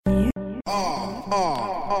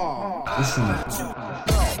Listen.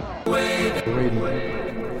 Radio.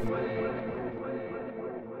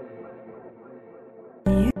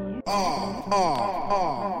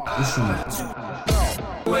 Listen.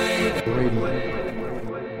 Radio.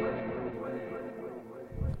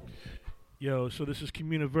 Yo, so this is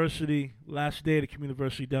Communiversity, last day of the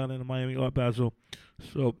Communiversity down in the Miami Art Basel.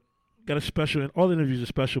 So got a special, and all the interviews are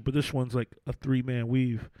special, but this one's like a 3-man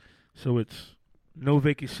weave. So it's No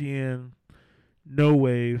Vacancy In, No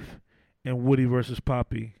Wave, and Woody versus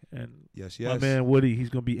Poppy. And yes. my man Woody, he's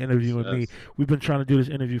going to be interviewing me. We've been trying to do this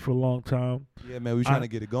interview for a long time. Yeah, man, we're trying to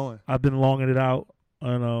get it going. I've been longing it out,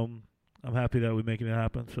 and I'm happy that we're making it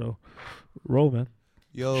happen. So roll, man.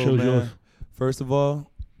 Yo, Show's man. yours. First of all,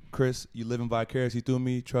 Chris, you living vicariously through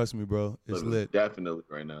me. Trust me, bro. It's lit. Definitely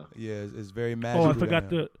right now. Yeah, it's very magical. Oh, I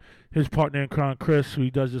forgot his partner in crime, Chris, who he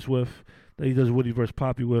does this with, that he does Woody vs.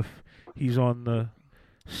 Poppy with. He's on the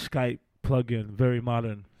Skype plugin, very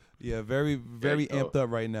modern. Yeah, very amped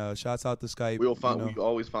up right now. Shouts out to Skype. We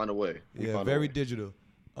always find a way. Very digital.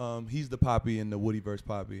 He's the Poppy in the Woody vs.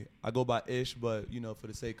 Poppy. I go by Ish, but for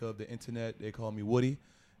the sake of the internet, they call me Woody.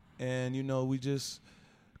 And we just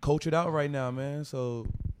cultured out right now, man. So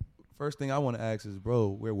first thing I want to ask is, bro,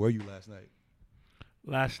 where were you last night?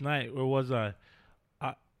 Last night, where was I?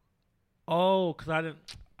 Because I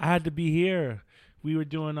had to be here. We were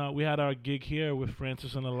doing, we had our gig here with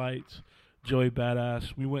Francis and the Lights, Joey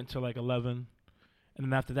Badass. We went till like 11. And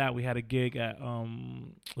then after that, we had a gig at,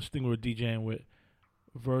 this thing we were DJing with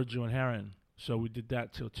Virgil and Heron. So we did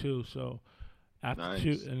that till 2. So after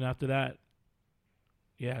 2, and after that,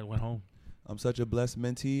 I went home. I'm such a blessed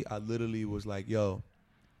mentee. I literally was like, yo,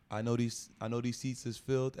 I know these seats is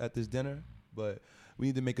filled at this dinner, but we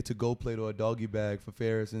need to make a to-go plate or a doggy bag for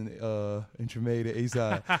Ferris and Tremaine and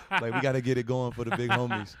A-Side. Like, we got to get it going for the big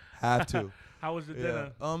homies. Have to. How was the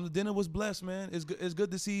dinner? The dinner was blessed, man. It's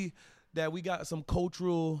good to see that we got some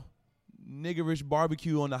cultural niggerish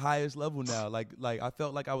barbecue on the highest level now. Like I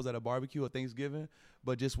felt like I was at a barbecue at Thanksgiving,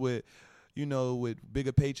 but just with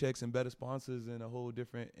bigger paychecks and better sponsors and a whole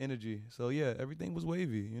different energy. So yeah, everything was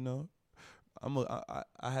wavy,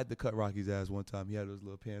 I had to cut Rocky's ass one time. He had those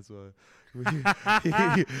little pants on.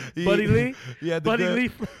 Buddy Lee? Buddy Lee?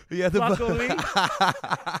 Flacco Lee?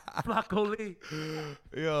 Flacco Lee.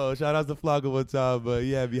 Yo, shout out to Flacco one time, but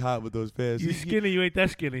he had me hot with those pants. You skinny, you ain't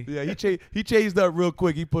that skinny. Yeah, he changed up real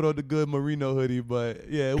quick. He put on the good merino hoodie, but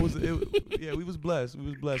yeah, we was blessed. We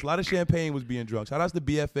was blessed. A lot of champagne was being drunk. Shout out to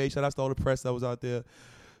BFA. Shout out to all the press that was out there.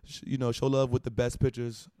 Show love with the best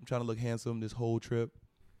pictures. I'm trying to look handsome this whole trip.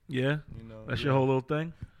 Yeah, that's your whole little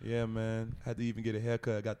thing. Yeah, man. Had to even get a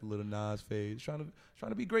haircut. Got the little Nas fade. Trying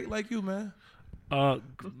to be great like you, man.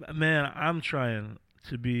 Man, I'm trying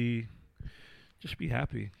to be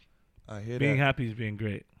happy. I hear being that. Happy is being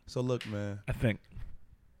great. So look, man. I think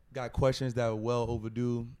got questions that are well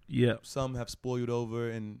overdue. Yeah. Some have spoiled over,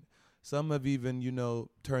 and some have even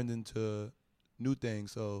turned into new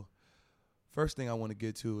things. So first thing I want to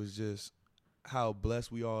get to is just how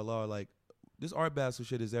blessed we all are. Like, this Art Basel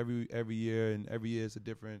shit is every year, and every year it's a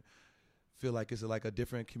different. Feel like it's like a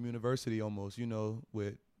different communiversity almost.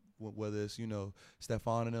 With whether it's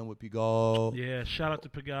Stefan and them with Pigalle. Yeah, shout out to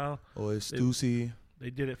Pigalle. Or it's Stussy.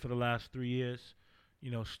 They did it for the last 3 years.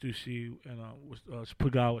 Stussy and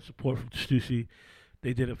Pigalle with support from Stussy.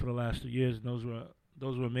 They did it for the last 3 years, and those were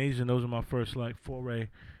amazing. Those are my first foray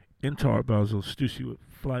into Art Basel. Stussy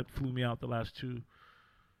flew me out the last two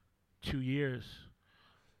years.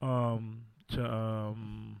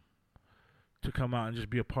 To come out and just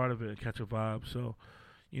be a part of it and catch a vibe. So,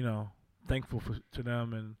 thankful to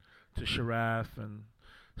them and to Sharaf and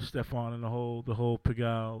Stefan and the whole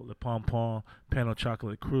Pigalle, the Pom Pom, Pano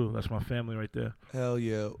Chocolate crew. That's my family right there. Hell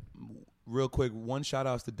yeah. Real quick, one shout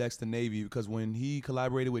out to Dexter Navy, because when he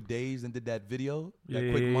collaborated with Days and did that video,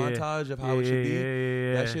 that quick montage of how it should be,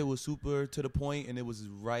 that shit was super to the point, and it was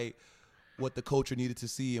right what the culture needed to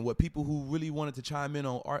see and what people who really wanted to chime in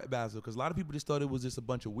on Art Basel, because a lot of people just thought it was just a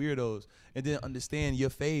bunch of weirdos and didn't understand your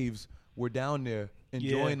faves were down there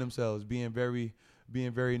enjoying themselves, being very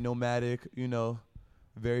nomadic,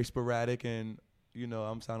 very sporadic, and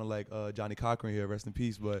I'm sounding like Johnny Cochran here, rest in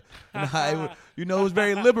peace, but it was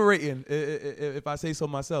very liberating if I say so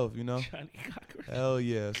myself, Johnny Cochran. Hell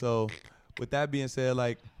yeah. So with that being said,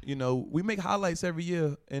 we make highlights every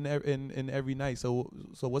year and every night. So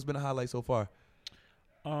what's been a highlight so far?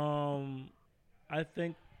 I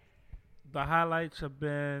think the highlights have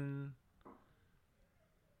been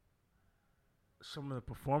some of the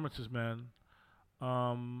performances, man.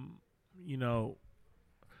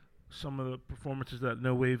 Some of the performances that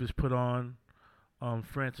No Wave has put on,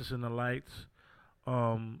 Francis and the Lights,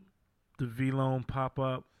 the the V-Lone pop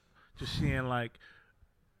up, just seeing like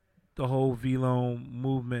the whole V-Lone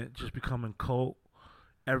movement just becoming cult.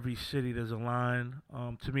 Every city there's a line.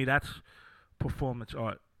 To me, that's performance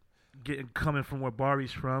art. Coming from where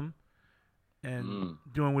Bari's from and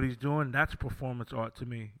doing what he's doing, that's performance art to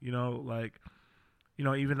me. You know, like, you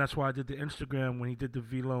know, even that's why I did the Instagram when he did the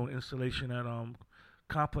V-Lone installation at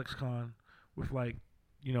Complex Con with like,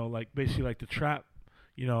 you know, like basically like the trap,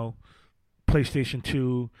 you know, PlayStation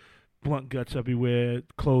 2, blunt guts everywhere,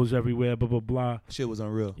 clothes everywhere, blah blah blah. Shit was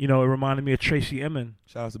unreal. You know, it reminded me of Tracy Emin.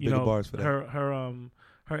 Shout out to Bigger Bars for that.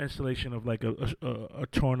 Her installation of like a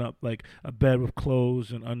torn up, like a bed with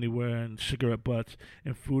clothes and underwear and cigarette butts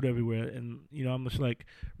and food everywhere, and you know, I'm just like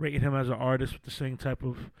rating him as an artist with the same type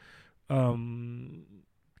of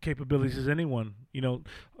capabilities as anyone. You know,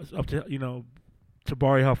 up to, you know,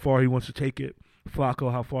 Tabari, how far he wants to take it,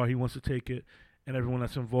 Flacco, how far he wants to take it, and everyone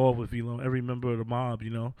that's involved with V-Lone, every member of the mob, you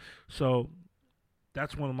know. So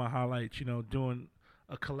that's one of my highlights, you know, doing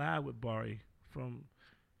a collab with Bari, from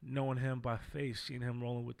knowing him by face, seeing him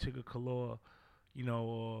rolling with Tigger Kalor, you know,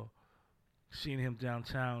 or seeing him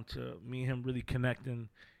downtown, to me and him really connecting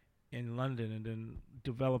in London, and then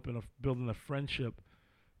building a friendship.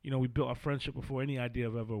 You know, we built a friendship before any idea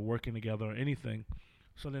of ever working together or anything.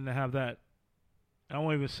 So then to have that, I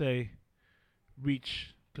won't even say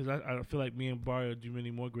reach, because I feel like me and Bari will do many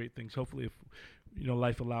more great things. Hopefully, if, you know,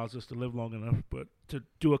 life allows us to live long enough. But to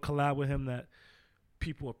do a collab with him that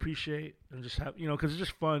people appreciate and just have, you know, because it's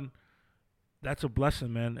just fun. That's a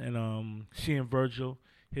blessing, man. And seeing Virgil,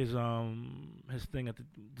 his thing at the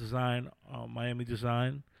design, Miami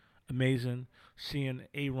Design, amazing. Seeing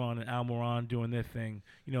Aaron and Almiron doing their thing,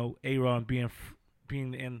 you know, Aaron being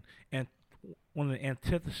in and one of the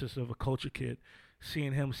antithesis of a culture kid,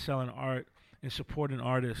 seeing him selling art and supporting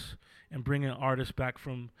artists and bringing artists back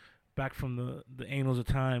from the annals of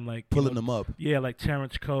time, like pulling them up. Yeah, like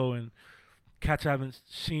Terrence Coe and cats I haven't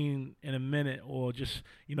seen in a minute, or just,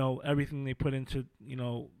 you know, everything they put into, you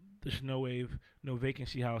know, this No Wave, No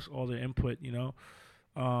Vacancy House, all their input, you know.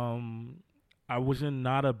 I was in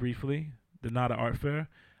NADA briefly, the NADA Art Fair.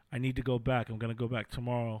 I need to go back. I'm going to go back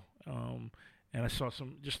tomorrow. And I saw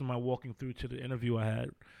some, just in my walking through to the interview I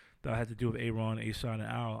had that I had to do with Aaron, A-Side, and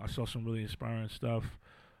Al, I saw some really inspiring stuff.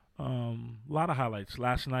 A lot of highlights.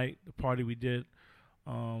 Last night, the party we did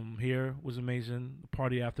here was amazing. The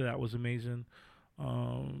party after that was amazing.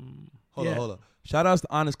 Hold on. Shout outs to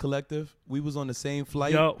Honest Collective. We was on the same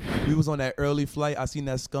flight. Yo. We was on that early flight. I seen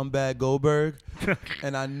that scumbag Goldberg,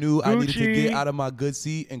 and I knew I needed to get out of my good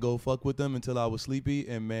seat and go fuck with them until I was sleepy.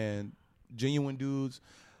 And man, genuine dudes.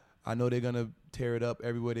 I know they're gonna tear it up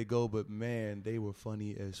everywhere they go, but man, they were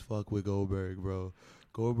funny as fuck with Goldberg, bro.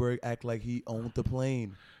 Goldberg act like he owned the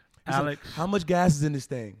plane. He's Alex, like, how much gas is in this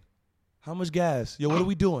thing? How much gas? Yo, what are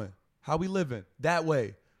we doing? How we living? That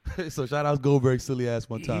way. So shout out Goldberg, silly ass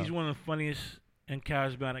one time. He's one of the funniest and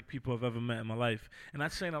charismatic people I've ever met in my life. And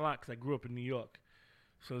that's saying a lot because I grew up in New York.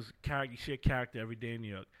 So it's you see a character every day in New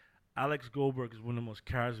York. Alex Goldberg is one of the most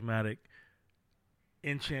charismatic,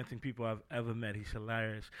 enchanting people I've ever met. He's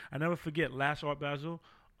hilarious. I never forget last Art Basel.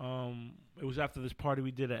 It was after this party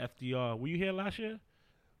we did at FDR. Were you here last year?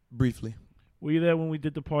 Briefly. Were you there when we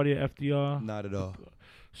did the party at FDR? Not at all.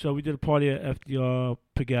 So we did a party at FDR,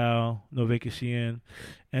 Pigalle, No Vacancy Inn.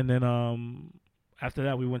 And then after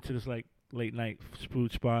that, we went to this like late night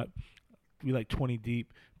food spot. We like 20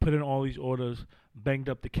 deep, put in all these orders, banged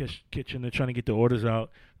up the kitchen. They're trying to get the orders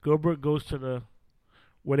out. Goldberg goes to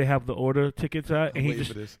where they have the order tickets at, and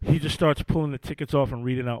he just starts pulling the tickets off and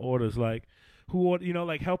reading out orders, like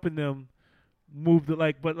like helping them move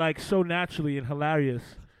but like so naturally and hilarious.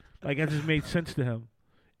 Like it just made sense to him.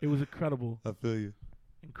 It was incredible. I feel you.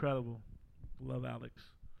 Incredible. Love Alex.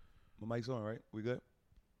 My mic's on, right? We good?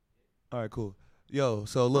 All right, cool. Yo,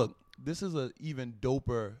 so look, this is a even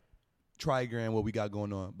doper trigram what we got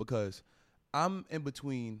going on, because I'm in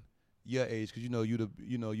between your age, because you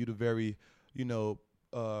the very,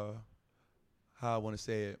 how I want to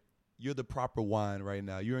say it, you're the proper wine right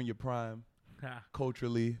now. You're in your prime,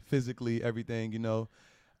 culturally, physically, everything.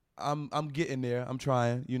 I'm getting there. I'm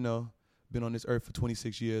trying. Been on this earth for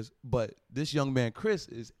 26 years, but this young man Chris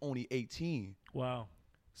is only 18. Wow.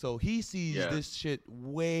 So he sees this shit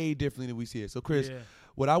way differently than we see it. So Chris,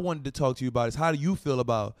 what I wanted to talk to you about is, how do you feel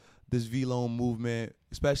about this V-Lone movement,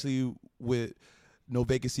 especially with No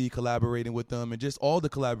Vacancy collaborating with them, and just all the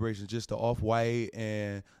collaborations, just the Off-White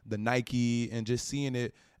and the Nike, and just seeing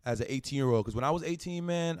it as an 18-year-old. Because when I was 18,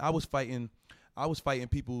 man, I was fighting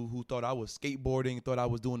people who thought I was skateboarding, thought I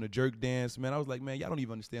was doing the jerk dance. Man, I was like, man, y'all don't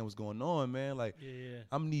even understand what's going on, man. Like,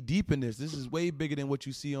 I'm knee deep in this. This is way bigger than what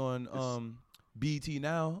you see on BET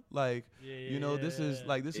now. Like, this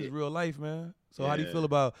is real life, man. So how do you feel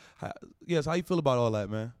about how you feel about all that,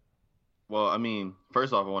 man? Well, I mean,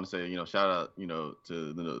 first off, I want to say, shout out,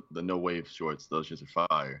 to the No Wave shorts. Those shits are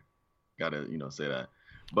fire. Gotta, say that.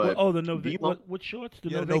 But what shorts?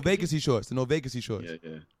 The No Vacancy shorts. The No Vacancy shorts.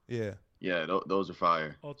 Yeah. Those are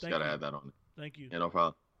fire. Oh, just gotta add that on it. Thank you. Yeah, no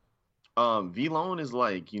problem. V-Lone is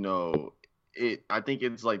like, I think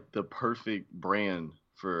it's like the perfect brand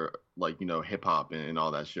for like, hip hop and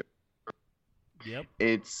all that shit. Yep.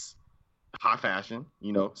 It's high fashion,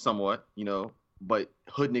 somewhat, but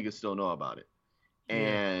hood niggas still know about it. Yeah.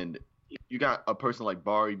 And you got a person like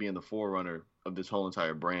Bari being the forerunner of this whole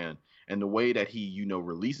entire brand, and the way that he,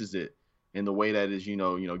 releases it, and the way that is,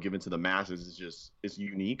 given to the masses is it's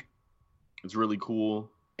unique. It's really cool,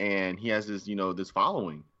 and he has this, this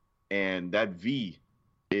following, and that V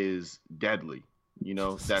is deadly.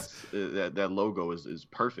 That's that logo is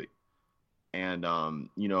perfect, and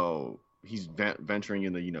he's venturing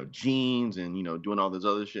in the jeans and doing all this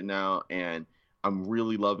other shit now, and I'm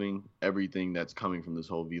really loving everything that's coming from this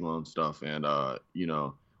whole V-Lone stuff. And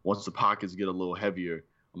once the pockets get a little heavier,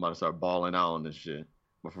 I'm about to start balling out on this shit.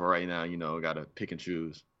 But for right now, gotta pick and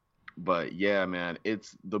choose. But yeah, man,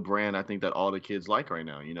 it's the brand I think that all the kids like right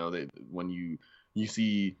now. When you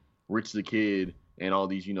see Rich the Kid and all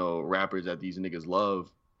these rappers that these niggas love,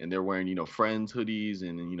 and they're wearing Friends hoodies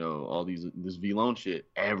and all this V-Lone shit,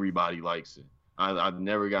 everybody likes it. I've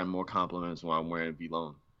never gotten more compliments when I'm wearing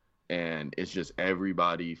V-Lone. And it's just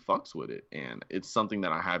everybody fucks with it. And it's something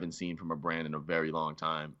that I haven't seen from a brand in a very long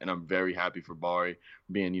time. And I'm very happy for Bari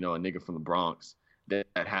being, a nigga from the Bronx that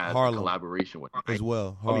has Harlem. A collaboration with as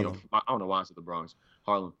well. Harlem. I don't know why I said the Bronx.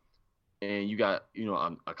 Harlem. And you got,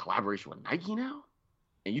 a collaboration with Nike now?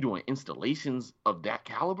 And you doing installations of that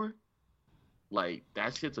caliber? Like,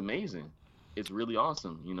 that shit's amazing. It's really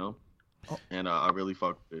awesome, Oh. And I really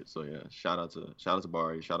fuck with it. So yeah, shout out to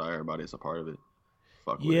Bari. Shout out everybody that's a part of it.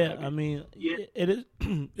 Yeah, I mean, it is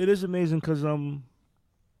it is amazing because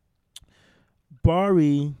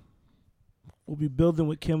Bari will be building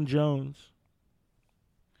with Kim Jones,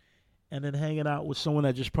 and then hanging out with someone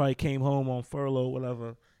that just probably came home on furlough, or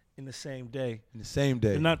whatever, in the same day.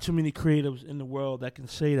 There's not too many creatives in the world that can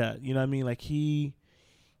say that. You know what I mean? Like he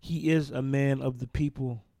is a man of the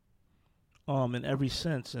people, in every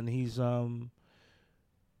sense, and he's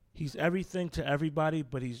everything to everybody,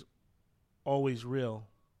 but he's always real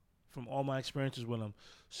from all my experiences with him.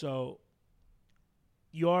 So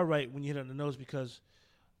you are right when you hit on the nose, because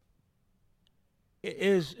it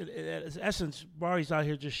is, in its essence, Bari's out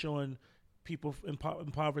here just showing people,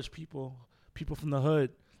 impoverished people from the hood,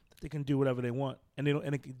 that they can do whatever they want, and they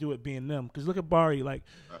can do it being them. Because look at Bari, like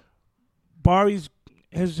Bari's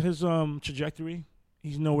his trajectory,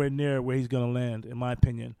 he's nowhere near where he's gonna land, in my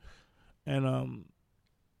opinion, and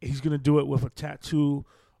he's gonna do it with a tattoo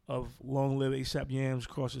of "Long Live A$AP Yams"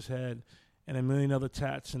 across his head, and a million other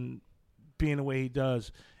tats, and being the way he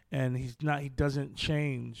does. And he doesn't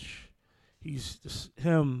change. He's just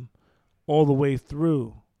him all the way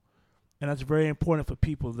through. And that's very important for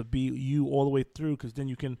people, to be you all the way through, because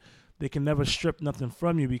then they can never strip nothing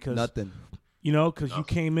from you, because nothing. Because you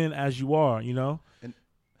came in as you are,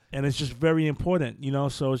 and it's just very important,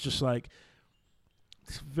 so it's just like,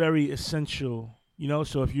 it's very essential,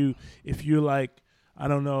 so if you're like, I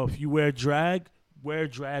don't know, if you wear drag,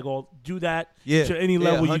 do that to any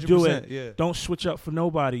level you do it. Yeah. Don't switch up for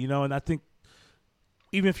nobody, and I think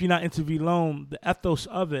even if you're not into V-Lone, the ethos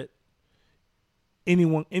of it,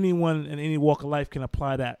 anyone in any walk of life can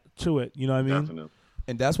apply that to it, you know what I mean? Definitely.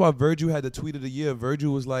 And that's why Virgil had the tweet of the year.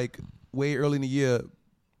 Virgil was like, way early in the year,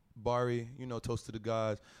 Bari, toast to the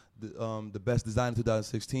gods, the best design in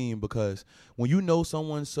 2016, because when you know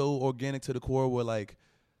someone so organic to the core, where like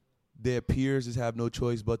their peers just have no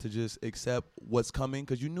choice but to just accept what's coming,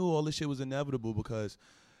 because you knew all this shit was inevitable. Because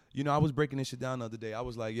I was breaking this shit down the other day. I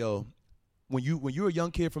was like, yo, when you're a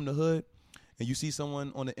young kid from the hood and you see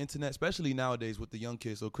someone on the internet, especially nowadays with the young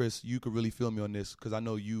kids, so Chris, you could really feel me on this, because I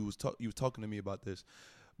know you was talking to me about this,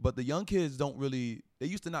 but the young kids they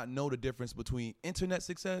used to not know the difference between internet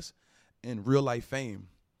success and real life fame,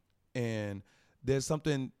 and there's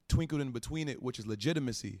something twinkled in between it, which is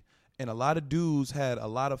legitimacy. And a lot of dudes had a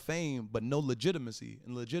lot of fame, but no legitimacy.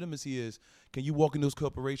 And legitimacy is, can you walk in those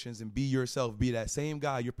corporations and be yourself, be that same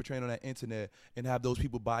guy you're portraying on that internet, and have those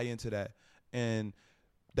people buy into that? And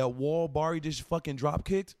that wall Bari just fucking drop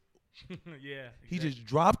kicked. Yeah, exactly. He just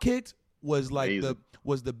drop kicked was like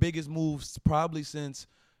was the biggest move probably since,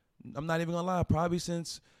 I'm not even gonna lie, probably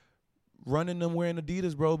since running them wearing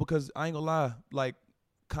Adidas, bro. Because I ain't gonna lie, like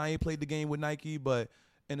Kanye played the game with Nike, but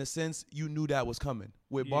in a sense, you knew that was coming.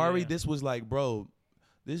 With Bari, this was like, bro,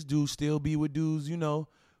 this dude still be with dudes, you know,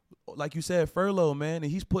 like you said, furlough, man,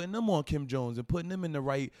 and he's putting them on Kim Jones and putting them in the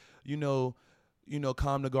right, you know,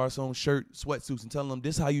 Comme des Garçons shirt, sweatsuits, and telling them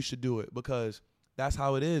this is how you should do it, because that's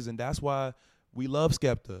how it is, and that's why we love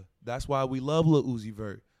Skepta. That's why we love Lil Uzi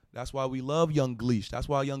Vert. That's why we love Young Gleesh. That's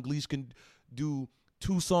why Young Gleesh can do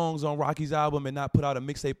 2 songs on Rocky's album and not put out a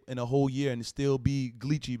mixtape in a whole year and still be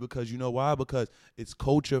Gleechy, because you know why? Because it's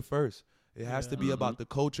culture first. It has to be about the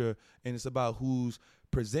culture, and it's about who's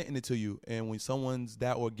presenting it to you. And when someone's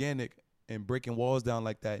that organic and breaking walls down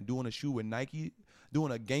like that and doing a shoe with Nike,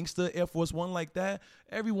 doing a gangster Air Force One like that,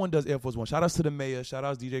 everyone does Air Force One. Shout outs to the mayor. Shout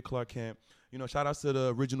outs DJ Clark Kent. You know, shout outs to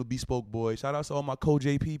the original Bespoke Boys. Shout outs to all my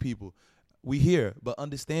co-JP people. We here, but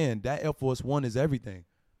understand that Air Force One is everything.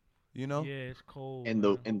 You know? Yeah, it's cold. And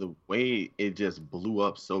the way it just blew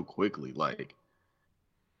up so quickly, like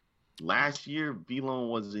last year, V-Lone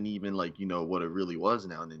wasn't even like, you know, what it really was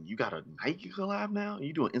now. And then you got a Nike collab now, and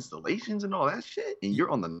you doing installations and all that shit, and you're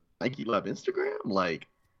on the Nike Lab Instagram, like.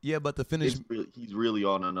 Yeah, but to finish, he's really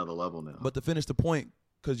on another level now. But to finish the point,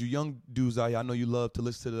 because you young dudes out here, I know you love to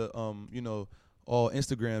listen to the you know, all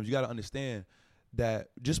Instagrams. You got to understand that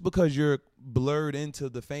just because you're blurred into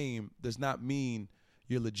the fame does not mean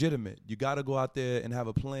you're legitimate. You got to go out there and have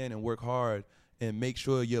a plan and work hard and make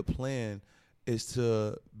sure your plan is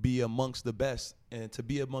to be amongst the best. And to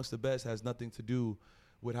be amongst the best has nothing to do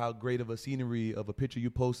with how great of a scenery of a picture you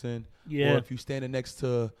posting, or if you standing next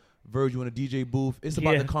to Virgil in a DJ booth. It's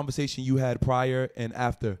about the conversation you had prior and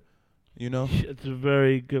after, you know? It's a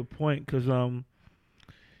very good point, because,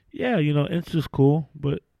 yeah, you know, Insta's cool,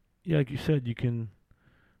 but, yeah, like you said, you can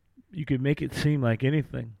make it seem like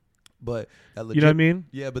anything. But that you know what I mean?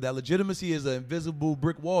 Yeah, but that legitimacy is an invisible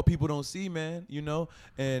brick wall people don't see, man, you know?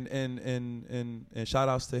 And shout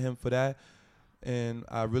outs to him for that. And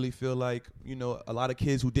I really feel like, you know, a lot of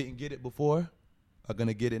kids who didn't get it before are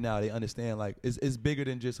gonna get it now. They understand, like, it's bigger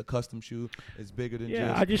than just a custom shoe. It's bigger than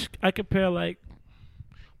I compare, like,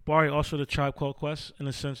 Bari also to Tribe Called Quest in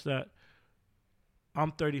the sense that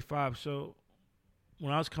I'm 35, so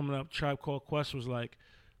when I was coming up, Tribe Called Quest was like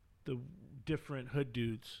the different hood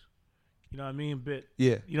dudes. You know what I mean?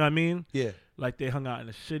 You know what I mean? Yeah. Like, they hung out in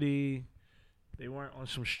the city. They weren't on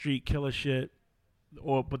some street killer shit,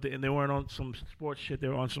 and they weren't on some sports shit. They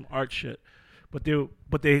were on some art shit. But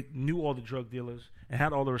they knew all the drug dealers and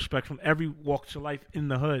had all the respect from every walk of life in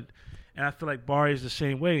the hood. And I feel like Bari is the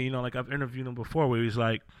same way. You know, like, I've interviewed him before where he's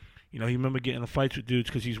like, you know, he remember getting in fights with dudes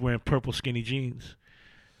because he's wearing purple skinny jeans.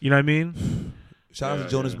 You know what I mean? Shout out to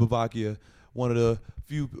Jonas Bavakia, one of the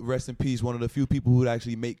few, rest in peace, one of the few people who would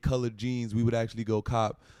actually make colored jeans. We would actually go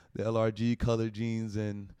cop the LRG colored jeans,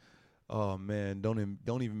 and oh man, don't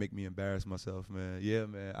even make me embarrass myself, man. Yeah,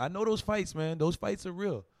 man. I know those fights, man. Those fights are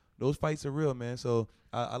real. Those fights are real, man. So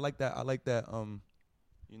I like that. I like that.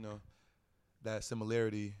 You know, that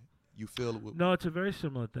similarity you feel. No, it's a very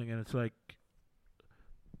similar thing, and it's like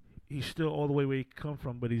he's still all the way where he come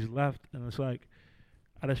from, but he's left, and it's like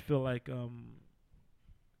I just feel like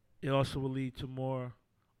it also will lead to more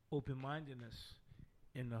open-mindedness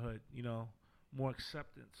in the hood. You know, more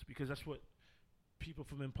acceptance, because that's what people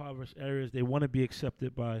from impoverished areas, they want to be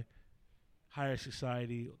accepted by higher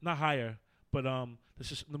society, not higher. But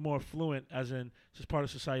this is the more affluent, as in this part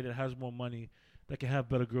of society that has more money, that can have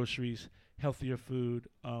better groceries, healthier food,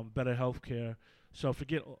 better health care. So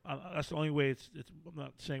forget that's the only way. It's I'm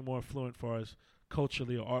not saying more affluent for as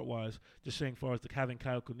culturally or art wise, just saying far as the having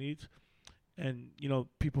Kayako needs. And you know,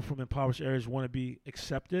 people from impoverished areas want to be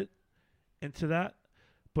accepted into that,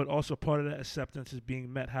 but also part of that acceptance is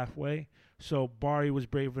being met halfway. So Bari was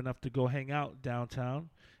brave enough to go hang out downtown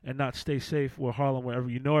and not stay safe or Harlem, wherever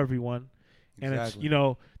you know everyone. And it's, you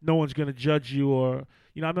know, no one's going to judge you, or,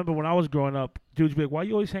 you know, I remember when I was growing up, dudes be like, why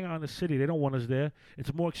you always hang out in the city? They don't want us there.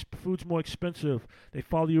 It's more, food's more expensive. They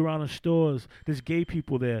follow you around in stores. There's gay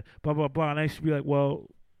people there, blah, blah, blah. And I used to be like, well,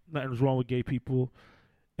 nothing's wrong with gay people.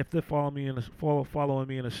 If they're following me in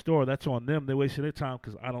a store, that's on them. They're wasting their time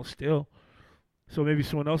because I don't steal. So maybe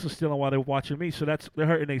someone else is stealing while they're watching me. So they're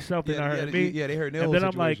hurting themselves. They're not hurting me. Yeah, they hurting their whole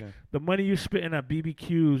situation. And then I'm like, the money you're spitting at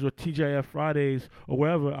BBQs or TGIF Fridays or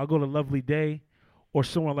wherever, I'll go to Lovely Day or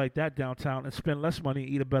somewhere like that downtown and spend less money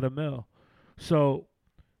and eat a better meal. So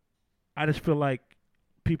I just feel like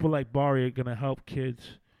people like Bari are going to help kids,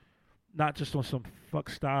 not just on some fuck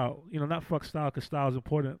style. You know, not fuck style because style is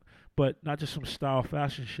important, but not just some style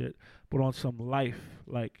fashion shit, but on some life,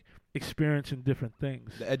 like experiencing different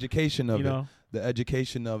things. The education of you know? The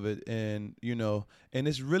education of it, and you know, and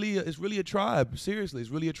it's really a tribe. Seriously, it's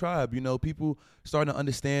really a tribe. You know, people starting to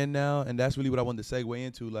understand now, and that's really what I wanted to segue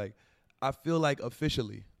into. Like, I feel like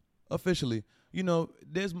officially, you know,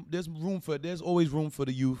 there's always room for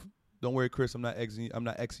the youth. Don't worry, Chris. I'm not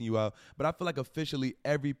Xing you out. But I feel like officially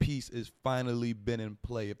every piece is finally been in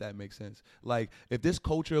play, if that makes sense. Like, if this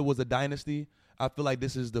culture was a dynasty, I feel like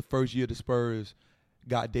this is the first year the Spurs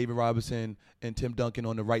got David Robinson and Tim Duncan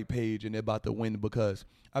on the right page, and they're about to win, because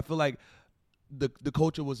I feel like the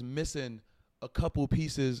culture was missing a couple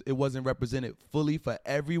pieces. It wasn't represented fully for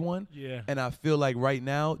everyone. Yeah. And I feel like right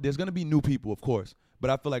now, there's going to be new people, of course. But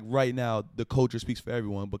I feel like right now, the culture speaks for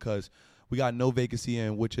everyone, because we got No Vacancy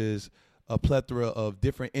In, which is a plethora of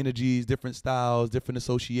different energies, different styles, different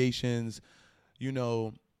associations, you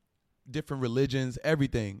know, different religions,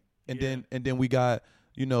 everything. And then we got,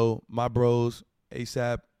 you know, my bros,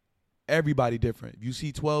 ASAP, everybody different. You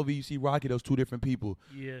see 12, you see Rocky, those two different people.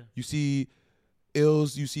 Yeah. You see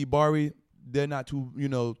Ills, you see Bari, they're not two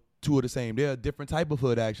of the same. They're a different type of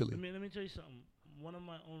hood, actually. Let me tell you something. One of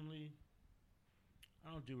my only,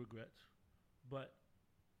 I don't do regrets, but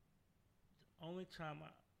the only time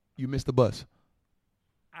You missed the bus.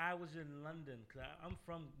 I was in London, because I'm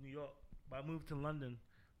from New York, but I moved to London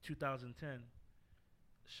 2010.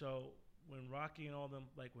 So when Rocky and all them,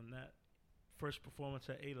 like when that first performance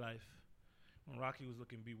at A-Life, when Rocky was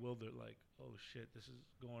looking bewildered, like, oh shit, this is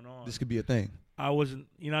going on. This could be a thing. I wasn't,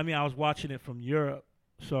 you know what I mean? I was watching it from Europe,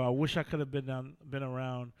 so I wish I could have been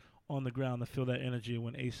around on the ground to feel that energy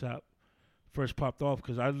when ASAP first popped off,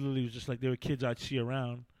 because I literally was just like, there were kids I'd see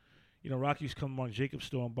around. You know, Rocky used to come on Jacob's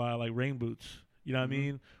store and buy like rain boots. You know what I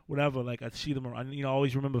mean? Whatever. Like, I'd see them around. You know, I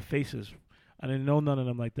always remember faces. I didn't know none of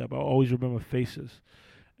them like that, but I always remember faces.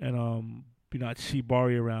 And you know, I'd see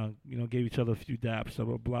Bari around. You know, gave each other a few daps, blah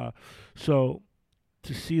blah blah. So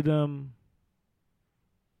to see them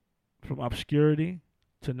from obscurity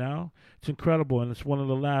to now, it's incredible, and it's one of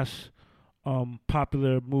the last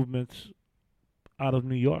popular movements out of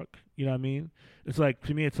New York. You know what I mean? It's like,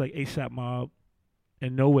 to me, it's like ASAP Mob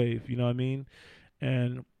and No Wave. You know what I mean?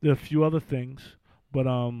 And there are a few other things, but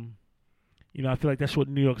you know, I feel like that's what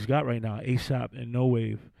New York's got right now: ASAP and No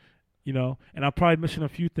Wave. You know, and I'm probably missing a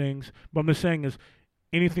few things, but I'm just saying is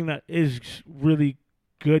anything that is really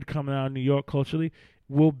good coming out of New York culturally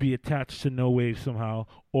will be attached to No Wave somehow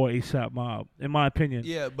or ASAP Mob, in my opinion.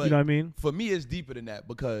 Yeah, but you know what I mean? For me, it's deeper than that,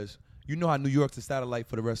 because you know how New York's a satellite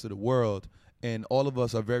for the rest of the world, and all of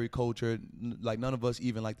us are very cultured. Like, none of us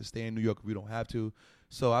even like to stay in New York if we don't have to.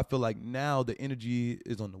 So I feel like now the energy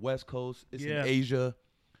is on the West Coast. It's in Asia.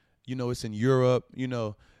 You know, it's in Europe. You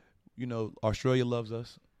know, Australia loves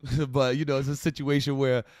us. But, you know, it's a situation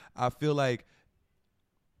where I feel like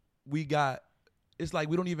it's like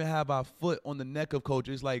we don't even have our foot on the neck of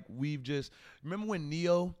culture. It's like we've just, remember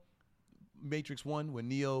when Matrix 1, when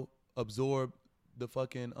Neo absorbed the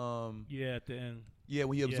fucking at the end. Yeah,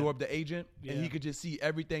 when he absorbed the agent and he could just see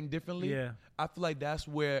everything differently. Yeah. I feel like that's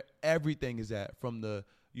where everything is at, from the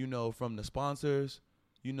sponsors,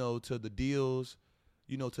 you know, to the deals,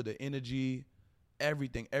 you know, to the energy,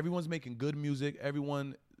 everything. Everyone's making good music.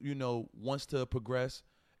 Everyone, you know, wants to progress.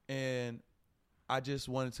 And I just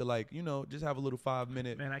wanted to, like, you know, just have a little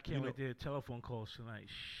 5-minute. Man, I can't wait to hear telephone calls tonight.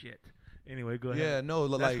 Shit. Anyway, go ahead. Yeah, no,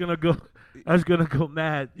 that's gonna go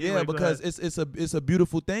mad. Yeah, anyway, because it's a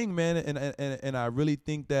beautiful thing, man, and I really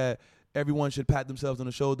think that everyone should pat themselves on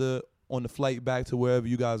the shoulder on the flight back to wherever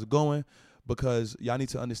you guys are going, because y'all need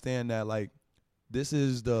to understand that, like, this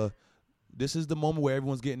is the moment where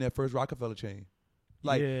everyone's getting their first Rockefeller chain.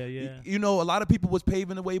 Like, you know, a lot of people was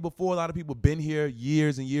paving the way before. A lot of people been here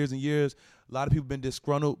years and years and years. A lot of people been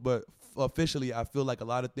disgruntled, but officially, I feel like a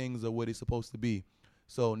lot of things are where they're supposed to be.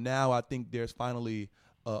 So now I think there's finally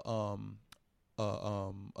a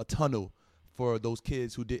tunnel for those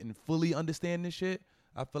kids who didn't fully understand this shit.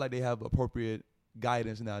 I feel like they have appropriate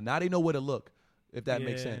guidance now. Now they know where to look, if that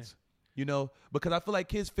makes sense. You know, because I feel like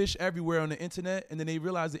kids fish everywhere on the internet, and then they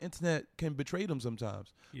realize the internet can betray them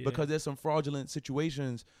sometimes, because there's some fraudulent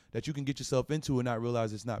situations that you can get yourself into and not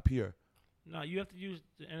realize it's not pure. No, you have to use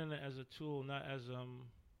the internet as a tool, not as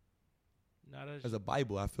a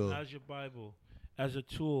Bible. I feel not as your Bible, as a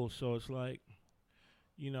tool. So it's like,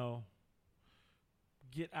 you know,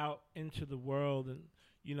 get out into the world, and,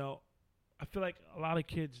 you know, I feel like a lot of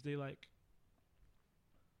kids, they're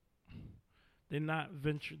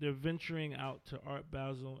venturing out to Art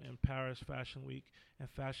Basel and Paris Fashion Week and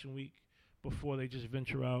Fashion Week before they just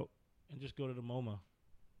venture out and just go to the MoMA.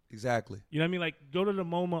 Exactly. You know what I mean? Like, go to the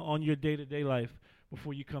MoMA on your day-to-day life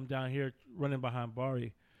before you come down here running behind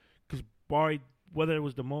Bari. Because Bari whether it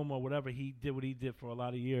was the MoMA or whatever, he did what he did for a lot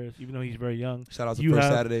of years, even though he's very young. Shout out to First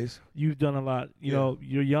Saturdays. You've done a lot. You know,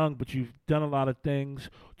 you're young, but you've done a lot of things.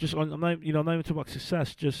 Just I'm not even talking about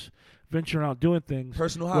success. Just venturing out doing things.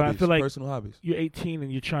 Personal hobbies. I feel like personal hobbies. You're 18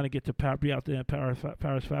 and you're trying to get to be out there in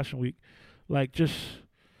Paris Fashion Week. Like, just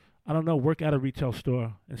I don't know, work at a retail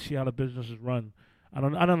store and see how the business is run. I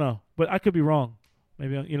don't know, but I could be wrong.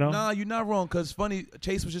 Maybe Nah, you're not wrong. Cause funny,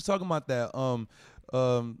 Chase was just talking about that.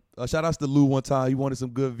 Shout outs to Lou one time. He wanted some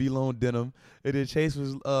good V-Lone denim, and then Chase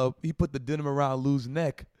was he put the denim around Lou's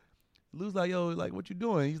neck. Lou's like, yo, like, what you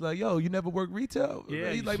doing? He's like, yo, you never work retail?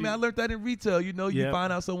 Yeah, he's like, man, I learned that in retail. You know, you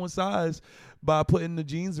find out someone's size by putting the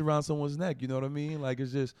jeans around someone's neck. You know what I mean? Like,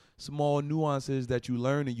 it's just small nuances that you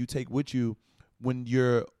learn and you take with you when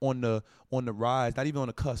you're on the rise, not even on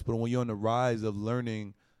the cusp, but when you're on the rise of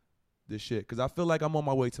learning this shit. Because I feel like I'm on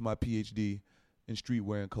my way to my PhD in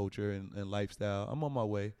streetwear and culture and lifestyle. I'm on my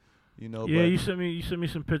way, you know. Yeah, but you sent me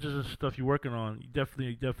some pictures and stuff you're working on. You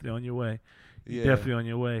definitely on your way. Yeah, definitely on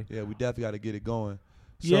your way. Yeah, we definitely got to get it going.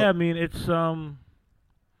 So, yeah, I mean it's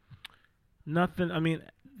nothing. I mean,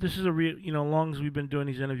 this is a real. You know, long as we've been doing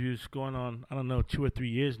these interviews, going on, I don't know, 2 or 3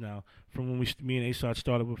 years now, from when me and ASOD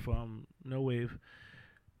started with No Wave.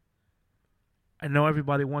 I know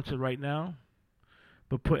everybody wants it right now,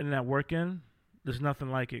 but putting that work in, there's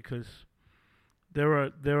nothing like it, because there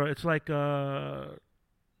are. It's like Mr.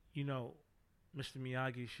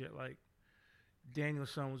 Miyagi shit. Like Daniel's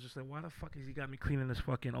son was just like, why the fuck has he got me cleaning this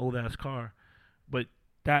fucking old ass car? But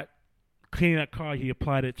that cleaning that car, he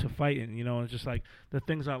applied it to fighting. You know, it's just like the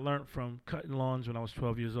things I learned from cutting lawns when I was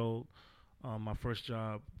 12 years old, my first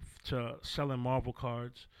job, to selling marble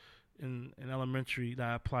cards in elementary that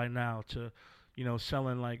I apply now to,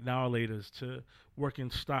 selling like Now-a-Laters, to working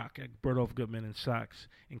stock at Bertolf Goodman and Saks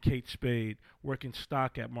and Kate Spade, working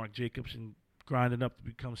stock at Marc Jacobs and grinding up to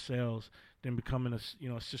become sales, then becoming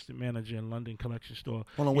a assistant manager in London Collection Store.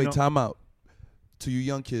 Hold on, wait, time out. To you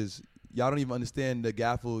young kids, y'all don't even understand the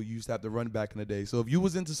gaffle you used to have to run back in the day. So if you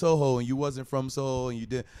was into Soho and you wasn't from Soho and you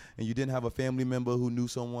didn't have a family member who knew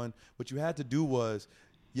someone, what you had to do was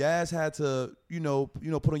your ass had to,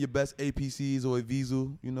 put on your best APCs or a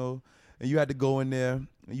Visu, and you had to go in there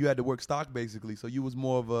and you had to work stock basically. So you was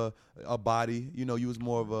more of a body, you was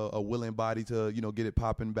more of a willing body to, get it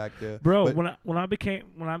popping back there. Bro, but when I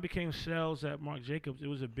became sales at Marc Jacobs, it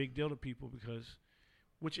was a big deal to people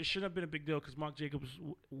which it should have been a big deal, because Marc Jacobs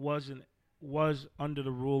was under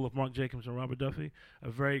the rule of Marc Jacobs and Robert Duffy,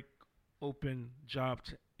 a very open job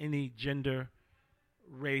to any gender,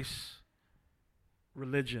 race,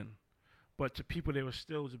 religion. But to people, it was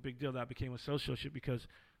a big deal that I became a associate, because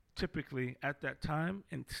typically at that time,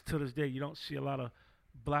 and to this day, you don't see a lot of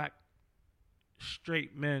black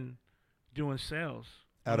straight men doing sales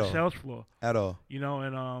on the sales floor at all.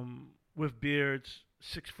 And with beards,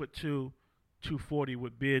 6'2", 240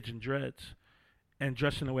 with beards and dreads, and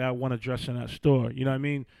dressing the way I want to dress in that store. You know what I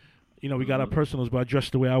mean? We got our personals, but I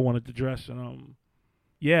dressed the way I wanted to dress, and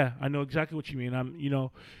yeah, I know exactly what you mean.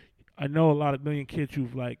 I know a lot of million kids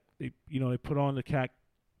who've they put on the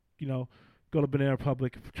go to Banana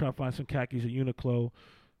Republic, try to find some khakis at Uniqlo,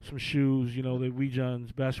 some shoes, the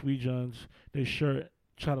Weejuns, Bass Weejuns, their shirt,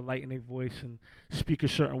 try to lighten their voice and speak a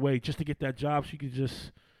certain way just to get that job, so you could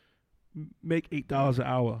just make $8 an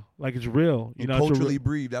hour. Like, it's real. Culturally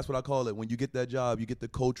breathe. That's what I call it. When you get that job, you get to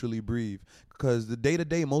culturally breathe. Because the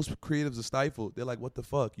day-to-day, most creatives are stifled. They're like, what the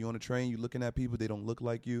fuck? You on a train, you looking at people, they don't look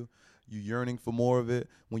like you. You yearning for more of it.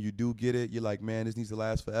 When you do get it, you're like, man, this needs to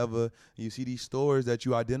last forever. And you see these stores that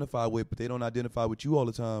you identify with, but they don't identify with you all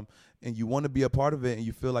the time. And you want to be a part of it, and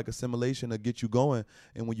you feel like assimilation to get you going.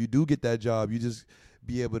 And when you do get that job, you just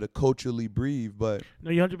be able to culturally breathe. But no,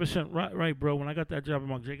 you're 100% right, bro. When I got that job at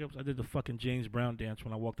Marc Jacobs, I did the fucking James Brown dance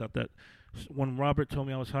when I walked out when Robert told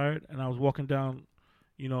me I was hired, and I was walking down,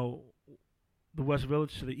 the West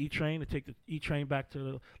Village to the E-Train to take the E-Train back to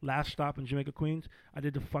the last stop in Jamaica, Queens. I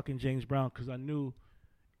did the fucking James Brown, because I knew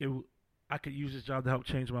I could use this job to help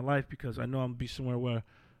change my life, because I know I'm going to be somewhere where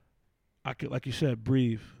I could, like you said,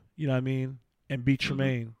 breathe, you know what I mean, and be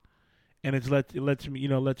Tremaine. And it led to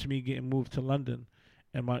me getting moved to London,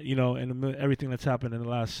 and and everything that's happened in the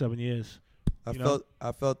last 7 years.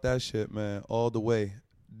 I felt that shit, man, all the way.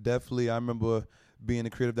 Definitely, I remember being the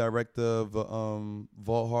creative director of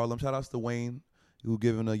Vault Harlem. Shout outs to Wayne, who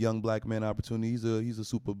giving a young black man opportunity. He's a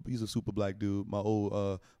super black dude. My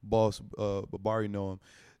old boss, Bari, know him.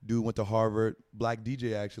 Dude went to Harvard. Black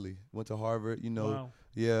DJ actually went to Harvard. Wow.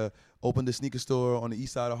 Yeah. Opened a sneaker store on the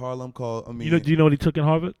east side of Harlem called. Do you know what he took in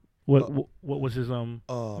Harvard? What was his major?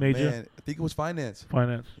 Man, I think it was finance.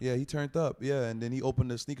 Finance. Yeah, he turned up. Yeah, and then he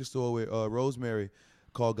opened a sneaker store with Rosemary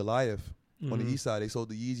called Goliath. on the east side. They sold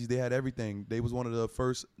the Yeezys. They had everything. They was one of the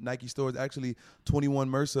first Nike stores. Actually, 21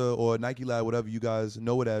 Mercer or Nike Lab, whatever you guys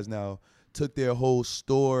know it as now, took their whole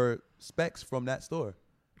store specs from that store.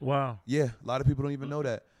 Wow. Yeah, a lot of people don't even know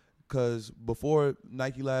that. Because before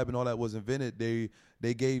Nike Lab and all that was invented,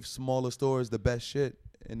 they gave smaller stores the best shit.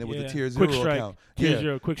 And there was the Tier Zero account. Tier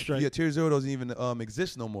Zero, Quick Strike. Yeah, Tier Zero doesn't even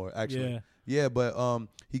exist no more, actually. Yeah, but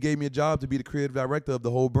he gave me a job to be the creative director of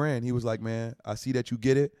the whole brand. He was like, man, I see that you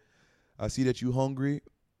get it. I see that you hungry.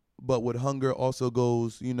 But with hunger also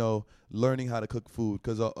goes, learning how to cook food.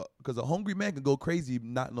 Because a hungry man can go crazy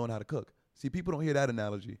not knowing how to cook. See, people don't hear that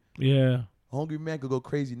analogy. Yeah. A hungry man could go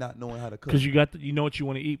crazy not knowing how to cook. Because you know what you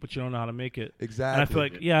want to eat, but you don't know how to make it. Exactly. And I feel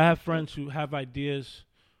like, I have friends who have ideas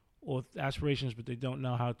or aspirations, but they don't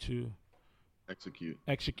know how to execute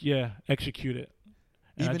it.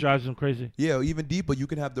 And that drives them crazy. Yeah, even deeper, you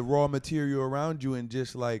can have the raw material around you and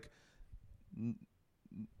just like,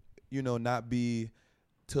 not be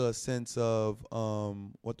to a sense of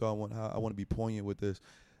what do I want? How I want to be poignant with this.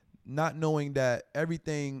 Not knowing that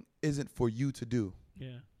everything isn't for you to do.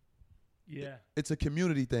 Yeah. It's a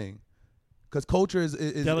community thing. Because culture is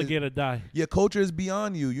delegate or die. Yeah, culture is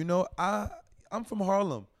beyond you. I'm from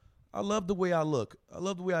Harlem. I love the way I look. I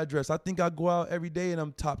love the way I dress. I think I go out every day and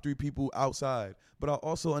I'm top 3 people outside. But I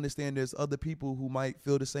also understand there's other people who might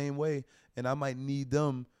feel the same way, and I might need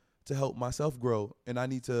them to help myself grow. And I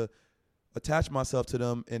need to attach myself to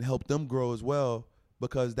them and help them grow as well,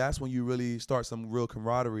 because that's when you really start some real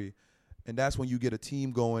camaraderie. And that's when you get a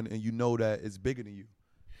team going and you know that it's bigger than you.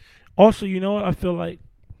 Also, you know what? I feel like,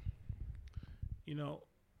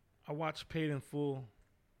 I watched Paid in Full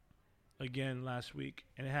again last week,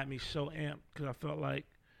 and it had me so amped because I felt like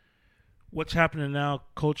what's happening now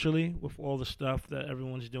culturally with all the stuff that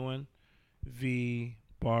everyone's doing, V,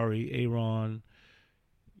 Bari, Aaron,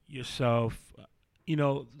 yourself,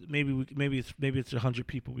 maybe it's 100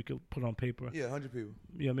 people we could put on paper. Yeah, 100 people.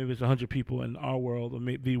 Yeah, maybe it's 100 people in our world or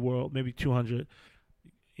V world, maybe 200.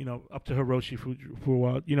 Up to Hiroshi for a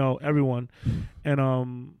while, everyone, and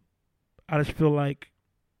I just feel like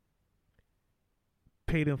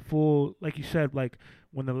Paid in Full, like you said, like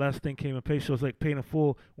when the last thing came in place, so it's like Paid in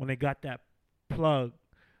Full when they got that plug.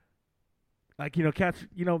 Like, cats,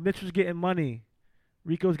 Mitch was getting money,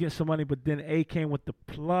 Rico's getting some money, but then A came with the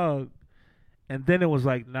plug, and then it was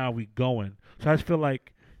like, now we going. So I just feel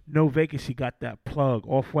like No Vacancy got that plug.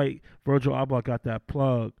 Off-White, Virgil Abloh got that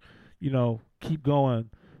plug. Keep going.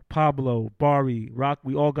 Pablo, Bari, Rock,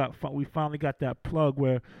 we finally got that plug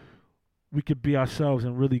where we could be ourselves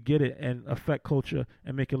and really get it and affect culture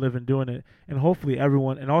and make a living doing it. And hopefully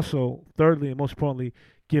everyone, and also thirdly and most importantly,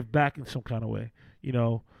 give back in some kind of way.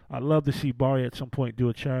 I'd love to see Bari at some point do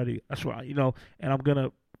a charity. That's why, and I'm going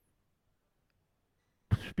to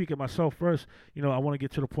speak of myself first. I want to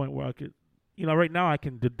get to the point where I could, right now I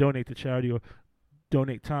can donate to charity or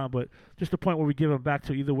donate time, but just the point where we give them back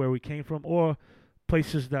to either where we came from or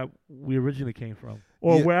places that we originally came from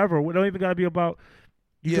or wherever. We don't even got to be about.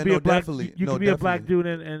 You could be a black. You could be a black dude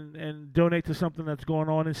and donate to something that's going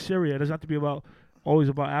on in Syria. It doesn't have to be always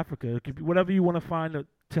about Africa. It could be whatever you want to find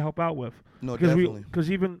to help out with. No, definitely. Because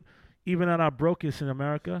even at our brokest in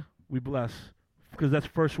America, we bless because that's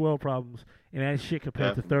first world problems and that shit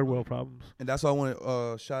compared to third world problems. And that's why I want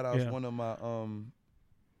to shout out one of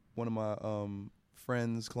my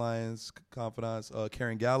friends, clients, confidants,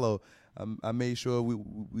 Karen Gallo. I made sure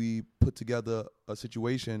we put together a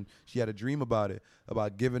situation. She had a dream about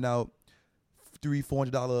giving out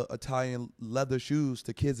 $300-$400 Italian leather shoes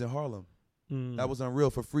to kids in Harlem. That was unreal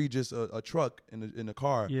for free. Just a truck in the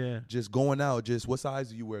car. Yeah. Just going out. Just what size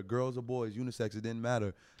do you wear? Girls or boys? Unisex? It didn't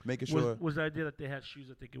matter. Making sure. Was the idea that they had shoes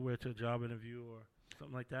that they could wear to a job interview or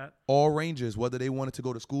something like that? All ranges, whether they wanted to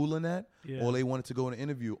go to school in that or they wanted to go in an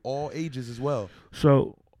interview. All ages as well.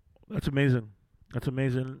 So that's amazing. That's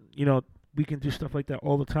amazing. We can do stuff like that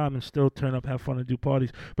all the time and still turn up, have fun, and do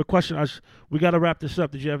parties. But we got to wrap this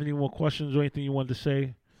up. Did you have any more questions or anything you wanted to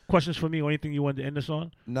say? Questions for me or anything you wanted to end this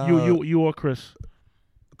on? Nah. You or Chris?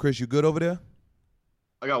 Chris, you good over there?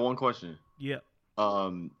 I got one question. Yeah.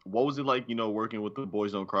 What was it like, working with the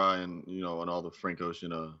Boys Don't Cry and, and all the Frank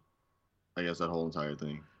Ocean, I guess that whole entire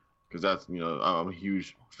thing? Because that's, I'm a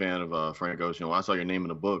huge fan of Frank Ocean. When I saw your name in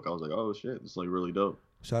the book, I was like, oh, shit, it's like really dope.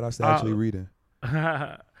 Shout out to actually reading.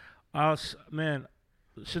 Man,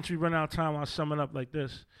 since we run out of time, I'll sum it up like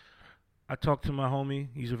this. I talked to my homie.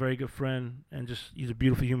 He's a very good friend and he's a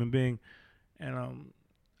beautiful human being. And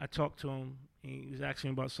I talked to him. He was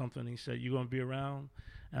asking me about something. He said, you going to be around?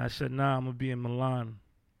 And I said, nah, I'm going to be in Milan.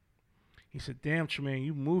 He said, damn, Tremaine,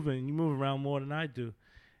 you move around more than I do.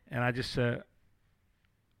 And I just said,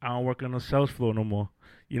 I don't work on the sales floor no more.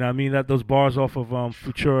 You know what I mean? That those bars off of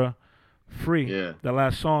Futura Free, the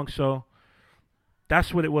last song. So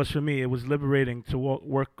that's what it was for me. It was liberating to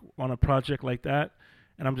work on a project like that,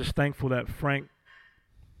 and I'm just thankful that Frank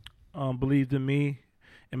believed in me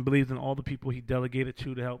and believed in all the people he delegated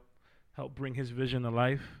to help bring his vision to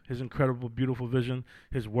life, his incredible, beautiful vision,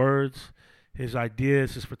 his words, his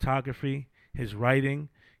ideas, his photography, his writing.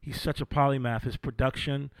 He's such a polymath, his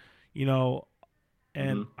production, you know,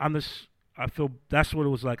 and I feel that's what it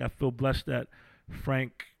was like. I feel blessed that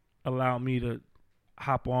Frank allowed me to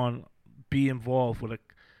hop on, be involved with a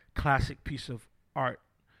classic piece of art.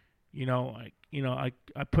 I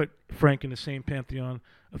put Frank in the same pantheon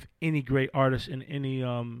of any great artist in any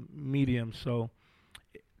medium. So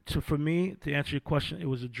for me, to answer your question, it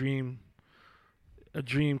was a dream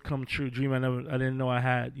come true, dream I didn't know I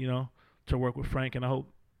had, to work with Frank, and I hope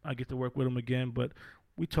I get to work with him again. But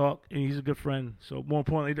we talk, and he's a good friend. So more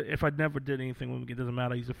importantly, if I never did anything with him, it doesn't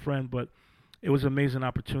matter. He's a friend, but it was an amazing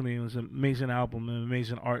opportunity. It was an amazing album, an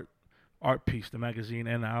amazing art piece, the magazine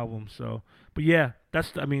and the album. So, but yeah, that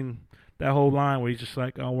whole line where he's just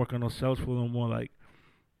like, I don't work on no sales floor no more. Like,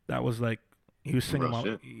 that was like, he was singing my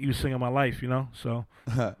life, So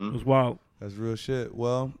it was wild. That's real shit.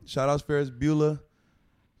 Well, shout outs Ferris Bueller.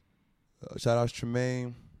 Shout outs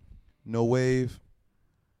Tremaine. No Wave.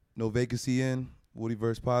 No Vacancy In. Woody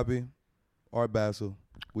vs. Poppy. Art Basel.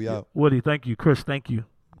 We out. Woody, thank you. Chris, thank you.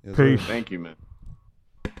 Yes, Peace. Thank you, man.